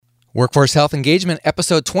Workforce Health Engagement,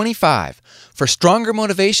 Episode 25. For stronger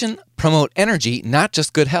motivation, promote energy, not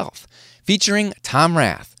just good health. Featuring Tom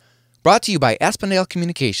Rath. Brought to you by Aspendale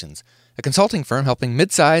Communications, a consulting firm helping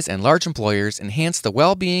midsize and large employers enhance the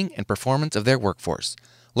well-being and performance of their workforce.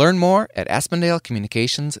 Learn more at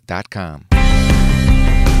aspendalecommunications.com.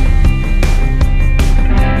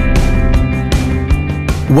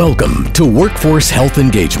 Welcome to Workforce Health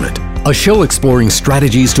Engagement, a show exploring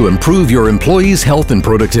strategies to improve your employees' health and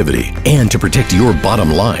productivity and to protect your bottom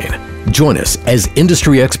line. Join us as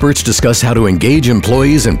industry experts discuss how to engage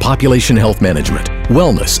employees in population health management,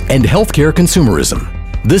 wellness, and healthcare consumerism.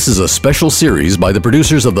 This is a special series by the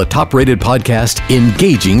producers of the top-rated podcast,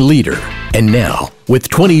 Engaging Leader. And now, with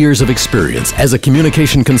 20 years of experience as a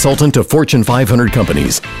communication consultant to Fortune 500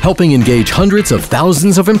 companies, helping engage hundreds of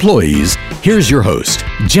thousands of employees, here's your host,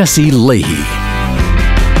 Jesse Leahy.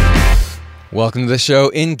 Welcome to the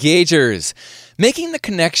show, Engagers. Making the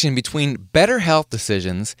connection between better health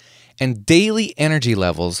decisions and daily energy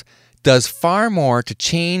levels does far more to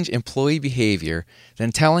change employee behavior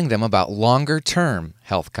than telling them about longer-term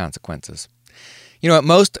health consequences. You know, at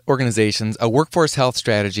most organizations, a workforce health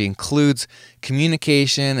strategy includes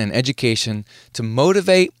communication and education to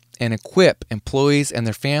motivate and equip employees and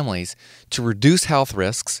their families to reduce health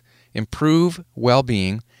risks, improve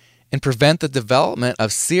well-being, and prevent the development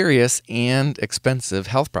of serious and expensive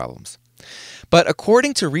health problems. But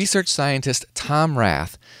according to research scientist Tom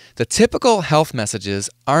Rath, the typical health messages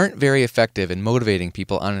aren't very effective in motivating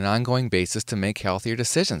people on an ongoing basis to make healthier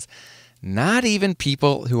decisions, not even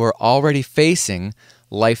people who are already facing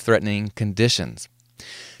life-threatening conditions.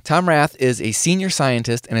 Tom Rath is a senior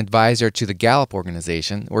scientist and advisor to the Gallup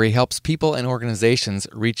organization, where he helps people and organizations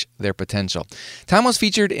reach their potential. Tom was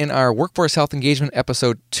featured in our Workforce Health Engagement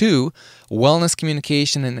Episode 2, Wellness,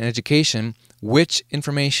 Communication, and Education, Which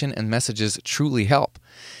Information and Messages Truly Help.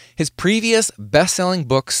 His previous best-selling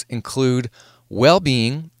books include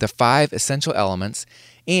Well-Being, The 5 Essential Elements,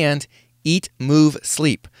 and Eat, Move,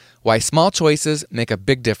 Sleep, Why Small Choices Make a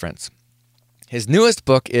Big Difference. His newest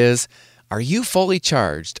book is Are You Fully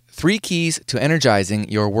Charged? 3 Keys to Energizing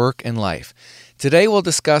Your Work and Life. Today we'll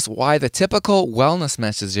discuss why the typical wellness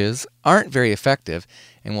messages aren't very effective,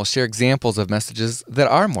 and we'll share examples of messages that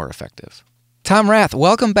are more effective. Tom Rath,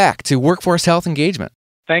 welcome back to Workforce Health Engagement.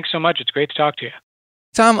 Thanks so much. It's great to talk to you.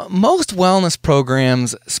 Tom, most wellness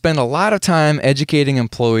programs spend a lot of time educating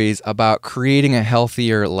employees about creating a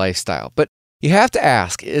healthier lifestyle. But you have to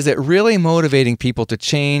ask, is it really motivating people to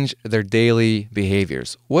change their daily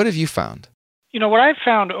behaviors? What have you found? You know, what I've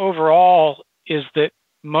found overall is that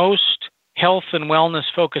most health and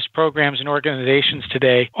wellness-focused programs and organizations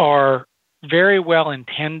today are very well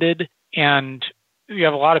intended, and you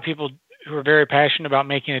have a lot of people who are very passionate about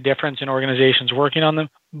making a difference in organizations working on them.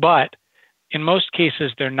 But in most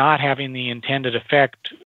cases, they're not having the intended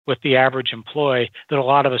effect with the average employee that a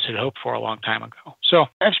lot of us had hoped for a long time ago. So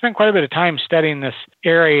I've spent quite a bit of time studying this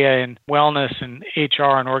area in wellness and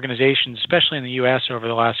HR and organizations, especially in the U.S. over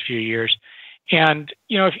the last few years. And,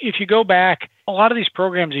 you know, if you go back, a lot of these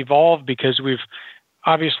programs evolved because we've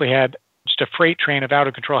obviously had just a freight train of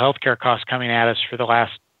out-of-control healthcare costs coming at us for the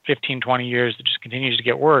last 15, 20 years that just continues to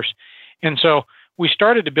get worse. And so we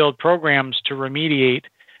started to build programs to remediate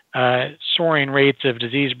soaring rates of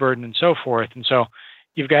disease burden and so forth. And so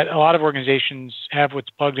you've got a lot of organizations have what's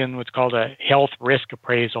plugged in what's called a health risk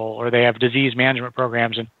appraisal, or they have disease management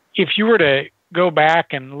programs. And if you were to go back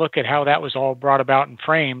and look at how that was all brought about and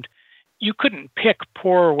framed, you couldn't pick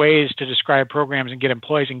poorer ways to describe programs and get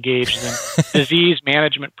employees engaged than disease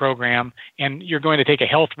management program, and you're going to take a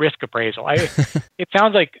health risk appraisal. It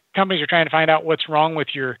sounds like companies are trying to find out what's wrong with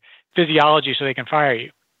your physiology so they can fire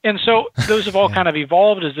you. And so those have all kind of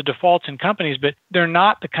evolved as the defaults in companies, but they're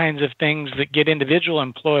not the kinds of things that get individual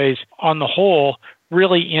employees on the whole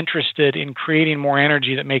really interested in creating more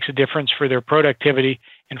energy that makes a difference for their productivity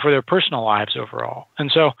and for their personal lives overall. And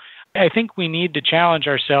so I think we need to challenge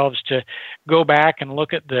ourselves to go back and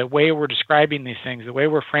look at the way we're describing these things, the way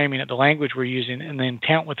we're framing it, the language we're using, and the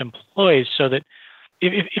intent with employees, so that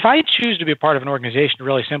if I choose to be a part of an organization, to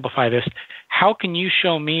really simplify this, how can you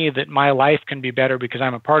show me that my life can be better because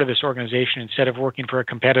I'm a part of this organization instead of working for a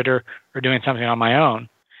competitor or doing something on my own?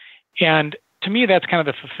 And to me, that's kind of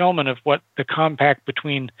the fulfillment of what the compact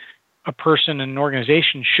between a person and an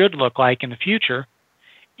organization should look like in the future,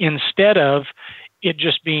 instead of it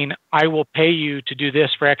just being, I will pay you to do this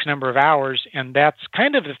for X number of hours. And that's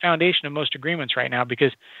kind of the foundation of most agreements right now,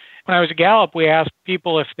 because when I was at Gallup, we asked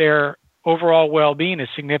people if their overall well-being is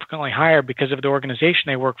significantly higher because of the organization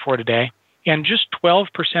they work for today. And just 12%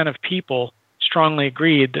 of people strongly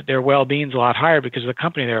agreed that their well-being is a lot higher because of the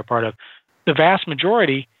company they're a part of. The vast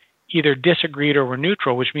majority either disagreed or were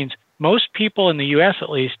neutral, which means most people in the U.S. at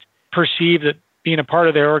least perceive that being a part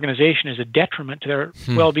of their organization is a detriment to their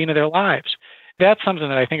well-being of their lives. That's something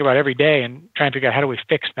that I think about every day and trying to figure out how do we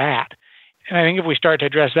fix that. And I think if we start to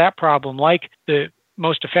address that problem, like the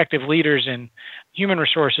most effective leaders in human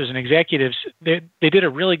resources and executives, they did a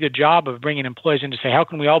really good job of bringing employees in to say, how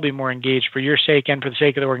can we all be more engaged for your sake and for the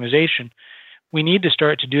sake of the organization? We need to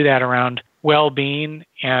start to do that around well-being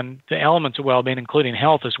and the elements of well-being, including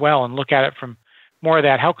health as well, and look at it from more of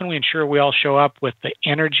that. How can we ensure we all show up with the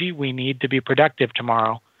energy we need to be productive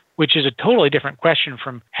tomorrow, which is a totally different question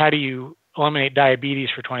from how do you eliminate diabetes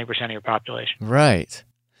for 20% of your population. Right.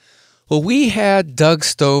 Well, we had Doug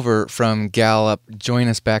Stover from Gallup join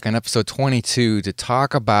us back on episode 22 to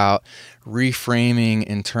talk about reframing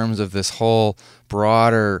in terms of this whole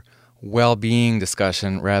broader well-being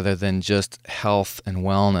discussion rather than just health and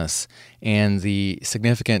wellness, and the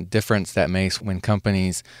significant difference that makes when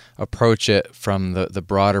companies approach it from the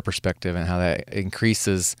broader perspective, and how that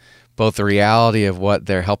increases both the reality of what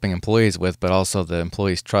they're helping employees with, but also the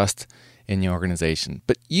employees' trust in the organization.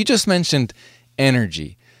 But you just mentioned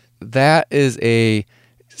energy. That is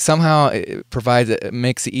somehow it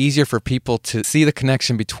makes it easier for people to see the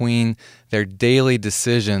connection between their daily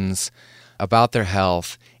decisions about their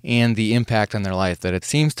health and the impact on their life, that it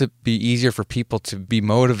seems to be easier for people to be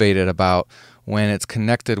motivated about when it's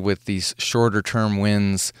connected with these shorter term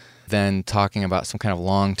wins than talking about some kind of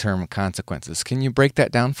long-term consequences. Can you break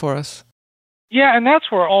that down for us? Yeah, and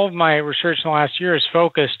that's where all of my research in the last year is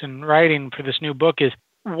focused, and writing for this new book is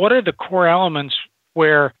what are the core elements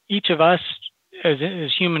where each of us as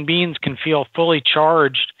human beings can feel fully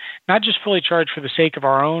charged, not just fully charged for the sake of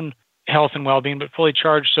our own health and well-being, but fully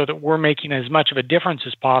charged so that we're making as much of a difference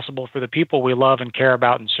as possible for the people we love and care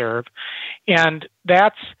about and serve. And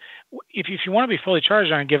that's, if you want to be fully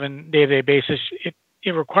charged on a given day-to-day basis,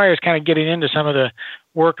 it requires kind of getting into some of the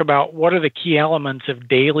work about what are the key elements of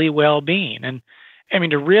daily well-being. And I mean,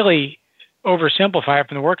 to really oversimplify it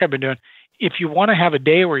from the work I've been doing, if you want to have a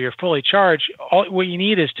day where you're fully charged, what you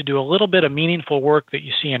need is to do a little bit of meaningful work that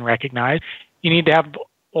you see and recognize. You need to have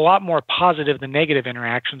a lot more positive than negative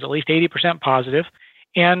interactions, at least 80% positive.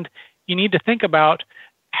 And you need to think about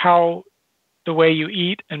how the way you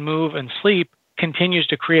eat and move and sleep continues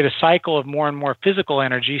to create a cycle of more and more physical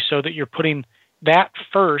energy, so that you're putting that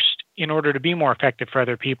first in order to be more effective for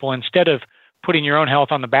other people, instead of putting your own health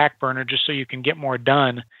on the back burner just so you can get more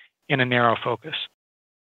done in a narrow focus.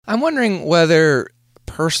 I'm wondering whether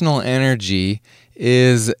personal energy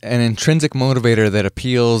is an intrinsic motivator that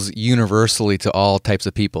appeals universally to all types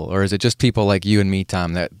of people, or is it just people like you and me,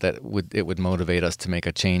 Tom, that would motivate us to make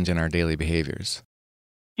a change in our daily behaviors?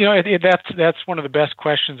 You know, that's one of the best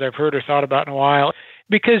questions I've heard or thought about in a while,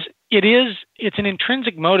 because it's an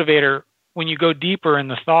intrinsic motivator when you go deeper in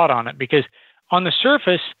the thought on it. Because on the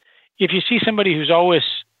surface, if you see somebody who's always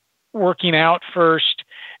working out first,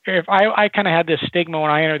 if I kind of had this stigma when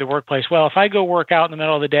I entered the workplace, well, if I go work out in the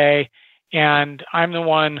middle of the day and I'm the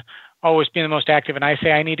one always being the most active and I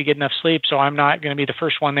say I need to get enough sleep, so I'm not going to be the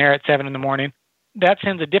first one there at 7 a.m, that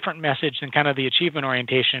sends a different message than kind of the achievement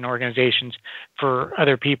orientation in organizations for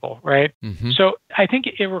other people, right? Mm-hmm. So I think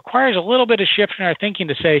it requires a little bit of shift in our thinking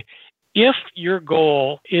to say, if your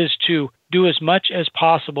goal is to do as much as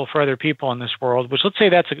possible for other people in this world, which let's say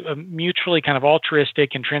that's a mutually kind of altruistic,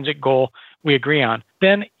 intrinsic goal we agree on,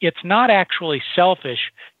 then it's not actually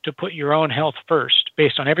selfish to put your own health first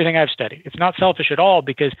based on everything I've studied. It's not selfish at all,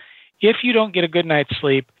 because if you don't get a good night's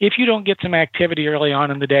sleep, if you don't get some activity early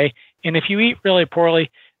on in the day, and if you eat really poorly,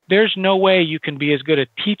 there's no way you can be as good a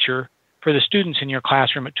teacher for the students in your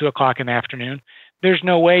classroom at 2 o'clock in the afternoon. There's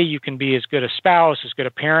no way you can be as good a spouse, as good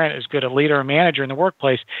a parent, as good a leader or manager in the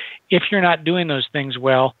workplace if you're not doing those things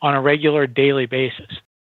well on a regular daily basis.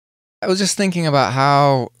 I was just thinking about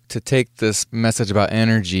how to take this message about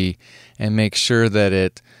energy and make sure that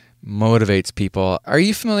it motivates people. Are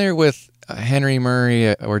you familiar with Henry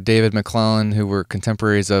Murray or David McClellan, who were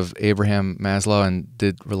contemporaries of Abraham Maslow and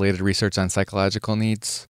did related research on psychological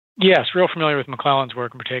needs? Yes, real familiar with McClellan's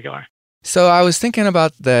work in particular. So I was thinking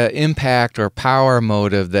about the impact or power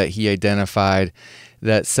motive that he identified,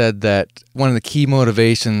 that said that one of the key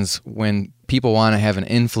motivations when people want to have an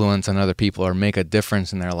influence on other people or make a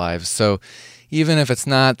difference in their lives. So even if it's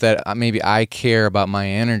not that maybe I care about my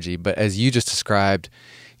energy, but as you just described,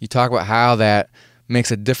 you talk about how that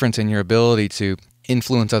makes a difference in your ability to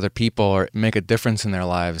influence other people or make a difference in their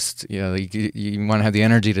lives. You know, you want to have the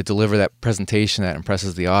energy to deliver that presentation that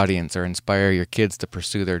impresses the audience, or inspire your kids to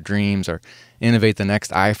pursue their dreams, or innovate the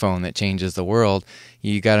next iPhone that changes the world.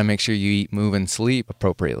 You got to make sure you eat, move, and sleep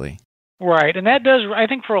appropriately. Right. And that does, I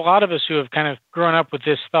think for a lot of us who have kind of grown up with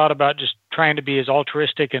this thought about just trying to be as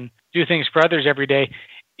altruistic and do things for others every day,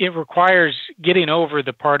 it requires getting over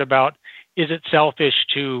the part about, is it selfish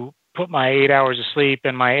to put my 8 hours of sleep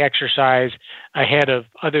and my exercise ahead of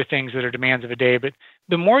other things that are demands of a day? But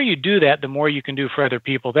the more you do that, the more you can do for other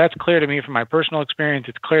people. That's clear to me from my personal experience.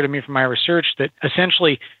 It's clear to me from my research that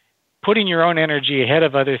essentially putting your own energy ahead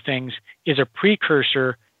of other things is a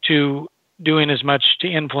precursor to doing as much to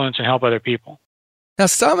influence and help other people. Now,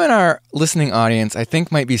 some in our listening audience, I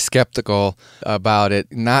think, might be skeptical about it,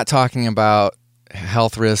 not talking about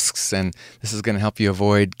health risks and this is going to help you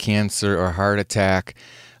avoid cancer or heart attack.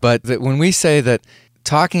 But that when we say that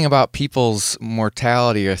talking about people's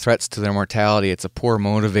mortality or threats to their mortality, it's a poor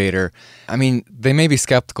motivator, I mean, they may be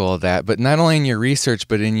skeptical of that, but not only in your research,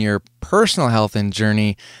 but in your personal health and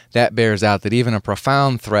journey, that bears out that even a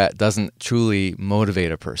profound threat doesn't truly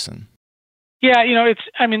motivate a person. Yeah,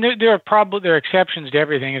 there are exceptions to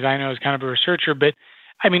everything, as I know as kind of a researcher, but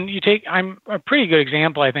I'm a pretty good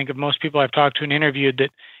example, I think, of most people I've talked to and interviewed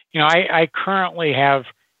that, I currently have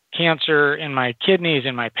cancer in my kidneys,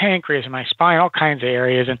 in my pancreas, in my spine, all kinds of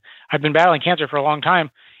areas, and I've been battling cancer for a long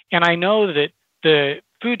time, and I know that the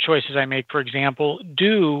food choices I make, for example,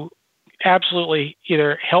 do absolutely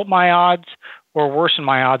either help my odds or worsen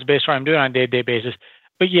my odds based on what I'm doing on a day-to-day basis,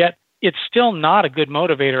 but yet it's still not a good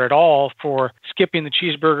motivator at all for skipping the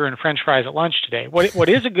cheeseburger and French fries at lunch today. What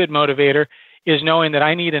is a good motivator is knowing that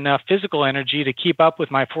I need enough physical energy to keep up with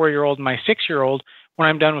my 4-year-old and my 6-year-old when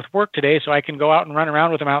I'm done with work today so I can go out and run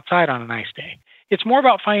around with them outside on a nice day. It's more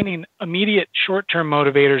about finding immediate short-term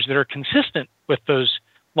motivators that are consistent with those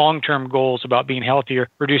long-term goals about being healthier,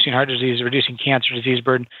 reducing heart disease, reducing cancer disease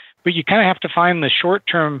burden. But you kind of have to find the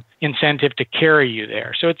short-term incentive to carry you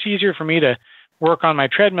there. So it's easier for me to work on my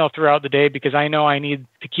treadmill throughout the day because I know I need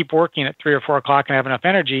to keep working at 3 or 4 o'clock and have enough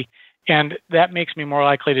energy. And that makes me more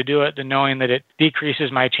likely to do it than knowing that it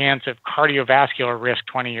decreases my chance of cardiovascular risk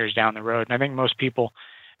 20 years down the road. And I think most people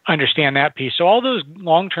understand that piece. So all those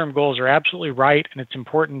long-term goals are absolutely right, and it's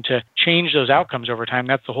important to change those outcomes over time.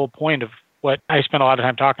 That's the whole point of what I spend a lot of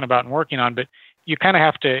time talking about and working on. But you kind of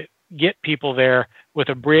have to get people there with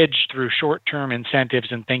a bridge through short-term incentives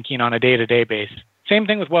and thinking on a day-to-day basis. Same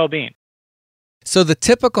thing with well-being. So the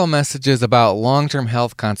typical messages about long-term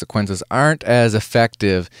health consequences aren't as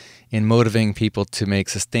effective in motivating people to make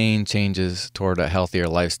sustained changes toward a healthier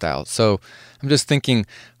lifestyle. So I'm just thinking,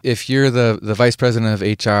 if you're the vice president of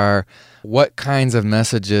HR, what kinds of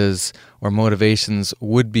messages or motivations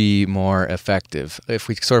would be more effective? If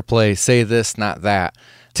we sort of play say this, not that.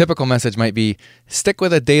 Typical message might be stick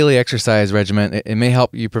with a daily exercise regimen. It may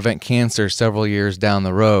help you prevent cancer several years down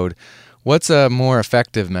the road. What's a more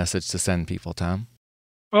effective message to send people, Tom?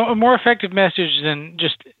 Well, a more effective message than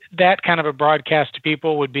just that kind of a broadcast to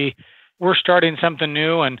people would be, we're starting something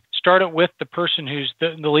new, and start it with the person who's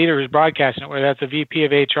the leader who's broadcasting it, whether that's a VP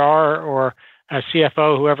of HR or a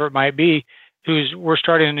CFO, whoever it might be, we're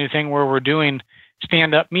starting a new thing where we're doing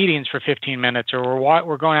stand-up meetings for 15 minutes, or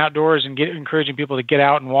we're going outdoors and encouraging people to get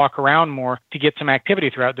out and walk around more to get some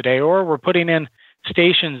activity throughout the day, or we're putting in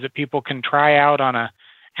stations that people can try out on a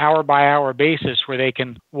hour-by-hour basis where they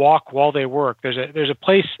can walk while they work. There's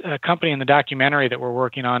a company in the documentary that we're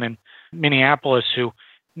working on in Minneapolis who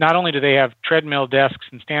not only do they have treadmill desks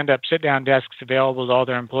and stand-up, sit-down desks available to all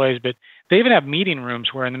their employees, but they even have meeting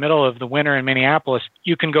rooms where in the middle of the winter in Minneapolis,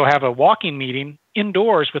 you can go have a walking meeting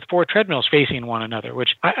indoors with 4 treadmills facing one another,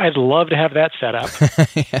 which I'd love to have that set up.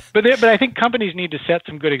 Yeah. But I think companies need to set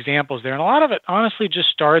some good examples there. And a lot of it honestly just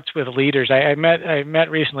starts with leaders. I met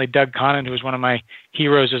recently Doug Conant, who was one of my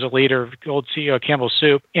heroes as a leader, old CEO of Campbell's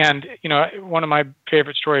Soup. And, one of my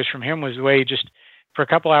favorite stories from him was the way he just, for a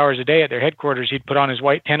couple hours a day at their headquarters, he'd put on his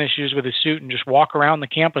white tennis shoes with his suit and just walk around the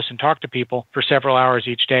campus and talk to people for several hours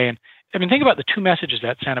each day. And think about the 2 messages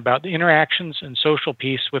that sent about the interactions and social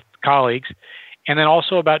piece with colleagues, and then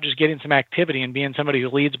also about just getting some activity and being somebody who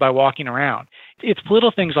leads by walking around. It's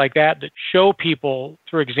little things like that show people,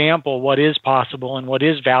 through example, what is possible and what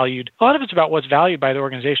is valued. A lot of it's about what's valued by the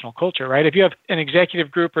organizational culture, right? If you have an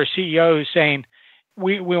executive group or a CEO who's saying,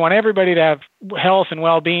 we want everybody to have health and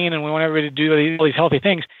well-being, and we want everybody to do all these healthy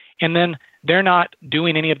things, and then they're not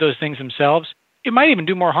doing any of those things themselves, it might even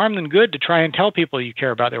do more harm than good to try and tell people you care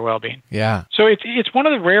about their well-being. Yeah. So it's one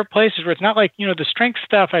of the rare places where it's not like, the strength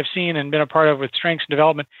stuff I've seen and been a part of with strengths and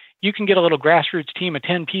development. You can get a little grassroots team of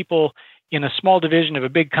 10 people in a small division of a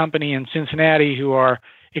big company in Cincinnati who are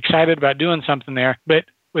excited about doing something there. But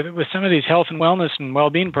with some of these health and wellness and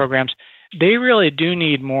well-being programs, they really do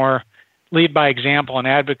need more lead by example and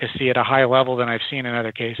advocacy at a high level than I've seen in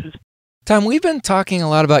other cases. Tom, we've been talking a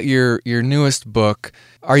lot about your newest book,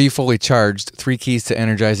 Are You Fully Charged? 3 Keys to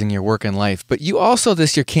Energizing Your Work and Life. But you also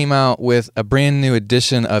this year came out with a brand new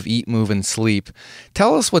edition of Eat, Move, and Sleep.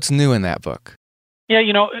 Tell us what's new in that book. Yeah,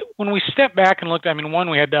 when we stepped back and looked, one,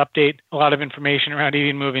 we had to update a lot of information around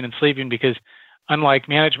eating, moving, and sleeping because unlike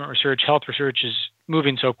management research, health research is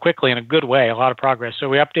moving so quickly in a good way, a lot of progress. So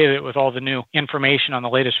we updated it with all the new information on the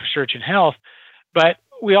latest research in health. But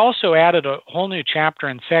we also added a whole new chapter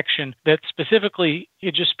and section that specifically,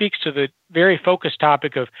 it just speaks to the very focused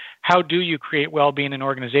topic of how do you create well-being in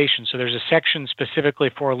organizations. So there's a section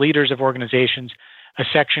specifically for leaders of organizations, a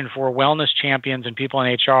section for wellness champions and people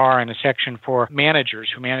in HR, and a section for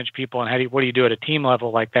managers who manage people and what do you do at a team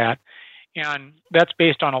level like that. And that's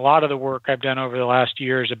based on a lot of the work I've done over the last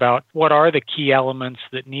years about what are the key elements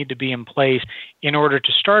that need to be in place in order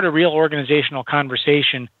to start a real organizational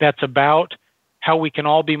conversation that's about how we can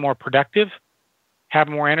all be more productive, have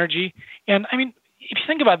more energy. And if you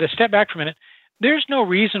think about this, step back for a minute, there's no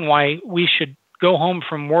reason why we should go home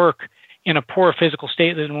from work in a poor physical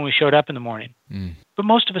state than when we showed up in the morning. But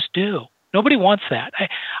most of us do. Nobody wants that.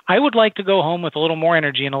 I would like to go home with a little more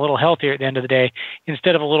energy and a little healthier at the end of the day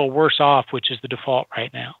instead of a little worse off, which is the default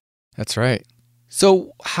right now. That's right.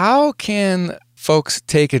 So how can folks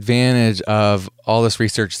take advantage of all this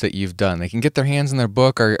research that you've done? They can get their hands on their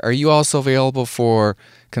book. Are you also available for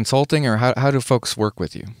consulting, or how do folks work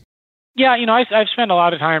with you? Yeah, I've spent a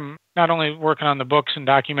lot of time not only working on the books and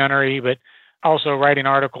documentary, but also writing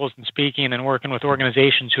articles and speaking and working with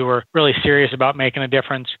organizations who are really serious about making a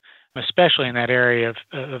difference, especially in that area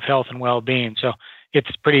of health and well-being. So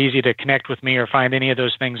it's pretty easy to connect with me or find any of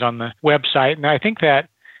those things on the website. And I think that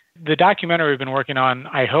the documentary we've been working on,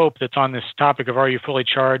 I hope, that's on this topic of Are You Fully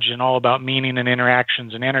Charged and all about meaning and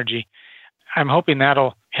interactions and energy, I'm hoping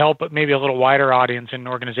that'll help maybe a little wider audience in an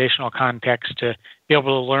organizational context to be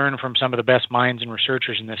able to learn from some of the best minds and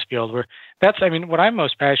researchers in this field. What I'm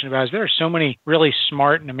most passionate about is there are so many really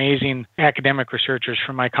smart and amazing academic researchers,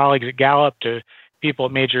 from my colleagues at Gallup to people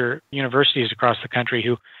at major universities across the country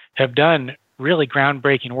who have done really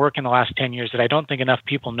groundbreaking work in the last 10 years that I don't think enough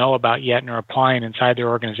people know about yet and are applying inside their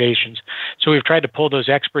organizations. So we've tried to pull those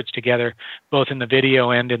experts together, both in the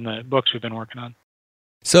video and in the books we've been working on.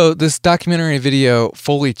 So this documentary video,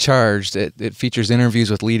 Fully Charged, it features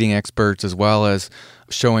interviews with leading experts as well as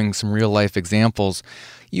showing some real-life examples.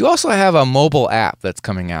 You also have a mobile app that's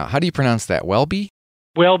coming out. How do you pronounce that? Wellbe?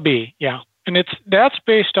 Wellbe, yeah. And that's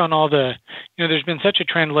based on all the, there's been such a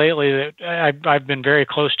trend lately that I've been very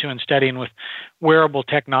close to and studying with wearable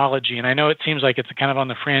technology. And I know it seems like it's kind of on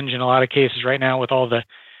the fringe in a lot of cases right now with all the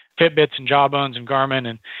Fitbits and Jawbones and Garmin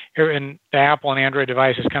and the Apple and Android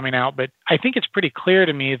devices coming out. But I think it's pretty clear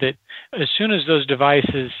to me that as soon as those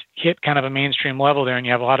devices hit kind of a mainstream level there and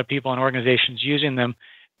you have a lot of people and organizations using them,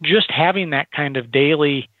 just having that kind of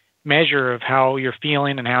daily measure of how you're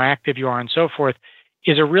feeling and how active you are and so forth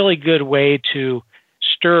is a really good way to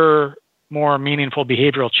stir more meaningful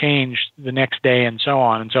behavioral change the next day and so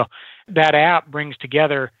on. And so that app brings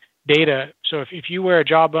together data. So if you wear a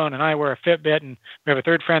Jawbone and I wear a Fitbit and we have a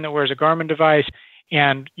third friend that wears a Garmin device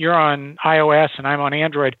and you're on iOS and I'm on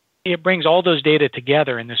Android, it brings all those data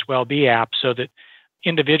together in this Wellbe app so that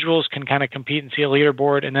individuals can kind of compete and see a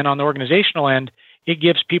leaderboard. And then on the organizational end, it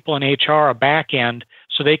gives people in HR a back end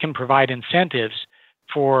so they can provide incentives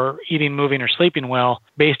for eating, moving, or sleeping well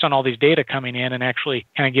based on all these data coming in and actually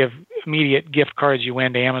kind of give immediate gift cards you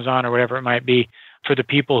win to Amazon or whatever it might be for the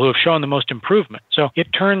people who have shown the most improvement. So it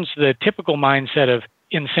turns the typical mindset of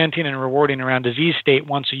incenting and rewarding around disease state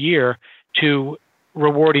once a year to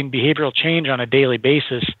rewarding behavioral change on a daily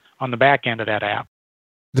basis on the back end of that app.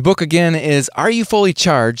 The book again is Are You Fully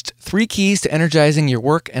Charged? 3 Keys to Energizing Your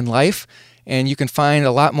Work and Life. And you can find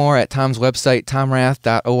a lot more at Tom's website,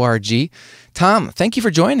 tomrath.org. Tom, thank you for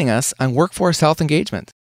joining us on Workforce Health Engagement.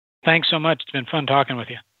 Thanks so much. It's been fun talking with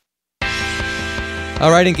you. All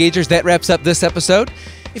right, Engagers, that wraps up this episode.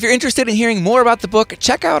 If you're interested in hearing more about the book,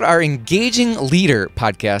 check out our Engaging Leader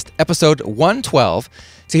podcast, episode 112,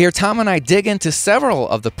 to hear Tom and I dig into several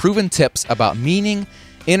of the proven tips about meaning,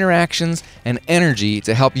 interactions, and energy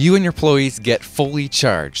to help you and your employees get fully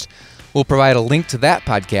charged. We'll provide a link to that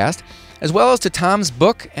podcast, as well as to Tom's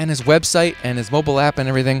book and his website and his mobile app and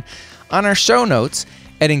everything on our show notes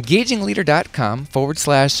at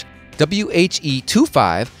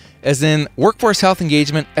engagingleader.com/WHE25, as in Workforce Health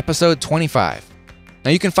Engagement, episode 25.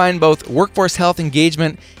 Now you can find both Workforce Health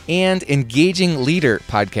Engagement and Engaging Leader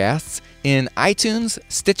podcasts in iTunes,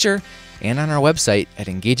 Stitcher, and on our website at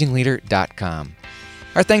engagingleader.com.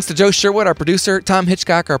 Our thanks to Joe Sherwood, our producer, Tom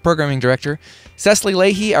Hitchcock, our programming director, Cecily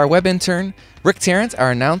Leahy, our web intern, Rick Tarrant,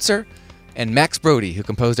 our announcer, and Max Brody, who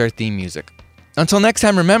composed our theme music. Until next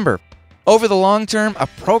time, remember, over the long term, a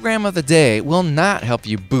program of the day will not help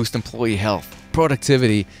you boost employee health,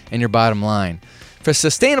 productivity, and your bottom line. For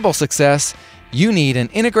sustainable success, you need an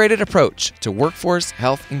integrated approach to workforce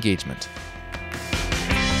health engagement.